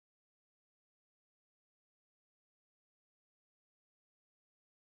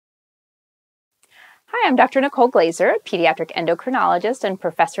Hi, I'm Dr. Nicole Glasser, pediatric endocrinologist and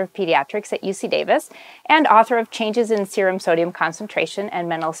professor of pediatrics at UC Davis, and author of Changes in Serum Sodium Concentration and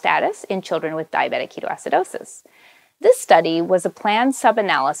Mental Status in Children with Diabetic Ketoacidosis. This study was a planned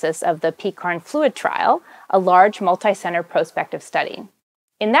sub-analysis of the PECARN fluid trial, a large multi-center prospective study.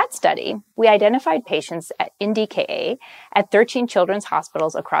 In that study, we identified patients in DKA at 13 children's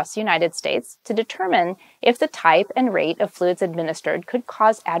hospitals across the United States to determine if the type and rate of fluids administered could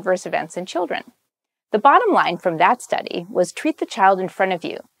cause adverse events in children. The bottom line from that study was treat the child in front of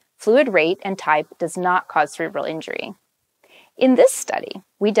you. Fluid rate and type does not cause cerebral injury. In this study,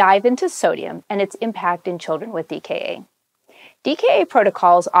 we dive into sodium and its impact in children with DKA. DKA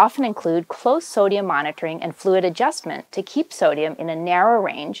protocols often include close sodium monitoring and fluid adjustment to keep sodium in a narrow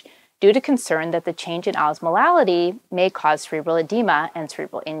range due to concern that the change in osmolality may cause cerebral edema and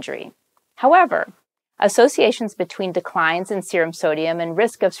cerebral injury. However, associations between declines in serum sodium and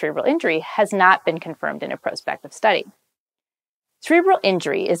risk of cerebral injury has not been confirmed in a prospective study. Cerebral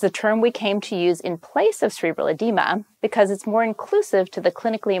injury is the term we came to use in place of cerebral edema because it's more inclusive to the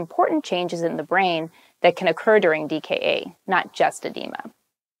clinically important changes in the brain that can occur during DKA, not just edema.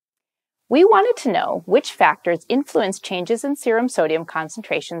 We wanted to know which factors influence changes in serum sodium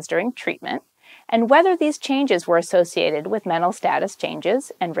concentrations during treatment and whether these changes were associated with mental status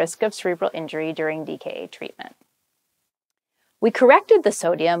changes and risk of cerebral injury during DKA treatment. We corrected the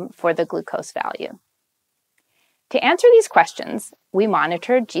sodium for the glucose value. To answer these questions, we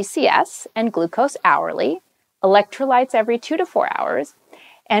monitored GCS and glucose hourly, electrolytes every 2 to 4 hours,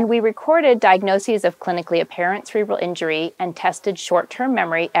 and we recorded diagnoses of clinically apparent cerebral injury and tested short-term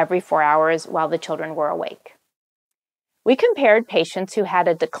memory every 4 hours while the children were awake. We compared patients who had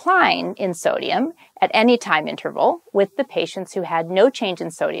a decline in sodium at any time interval with the patients who had no change in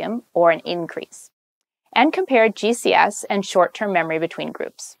sodium or an increase, and compared GCS and short-term memory between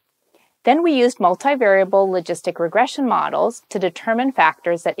groups. Then we used multivariable logistic regression models to determine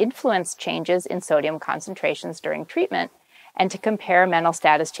factors that influence changes in sodium concentrations during treatment and to compare mental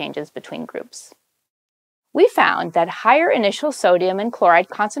status changes between groups. We found that higher initial sodium and chloride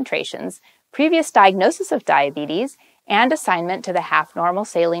concentrations, previous diagnosis of diabetes, and assignment to the half-normal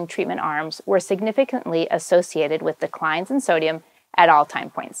saline treatment arms were significantly associated with declines in sodium at all time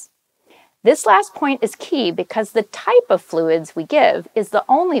points. This last point is key because the type of fluids we give is the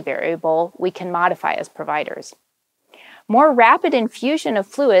only variable we can modify as providers. More rapid infusion of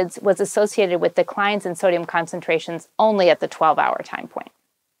fluids was associated with declines in sodium concentrations only at the 12-hour time point.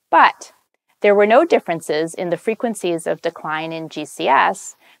 But there were no differences in the frequencies of decline in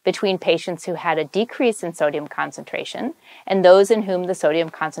GCS between patients who had a decrease in sodium concentration and those in whom the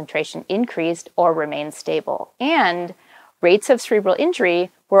sodium concentration increased or remained stable. And rates of cerebral injury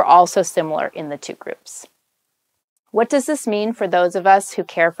were also similar in the two groups. What does this mean for those of us who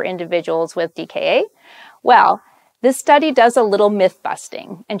care for individuals with DKA? Well, this study does a little myth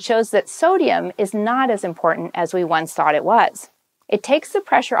busting and shows that sodium is not as important as we once thought it was. It takes the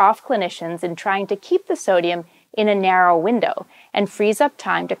pressure off clinicians in trying to keep the sodium in a narrow window and frees up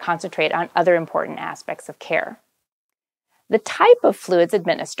time to concentrate on other important aspects of care. The type of fluids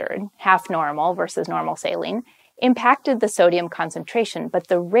administered, half normal versus normal saline, impacted the sodium concentration, but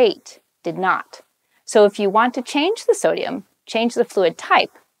the rate did not. So if you want to change the sodium, change the fluid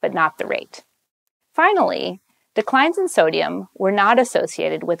type, but not the rate. Finally, declines in sodium were not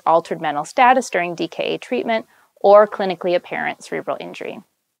associated with altered mental status during DKA treatment or clinically apparent cerebral injury.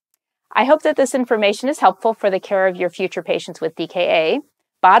 I hope that this information is helpful for the care of your future patients with DKA.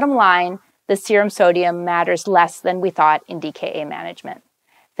 Bottom line, the serum sodium matters less than we thought in DKA management.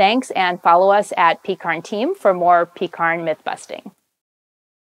 Thanks, and follow us at PECARN Team for more PECARN myth busting.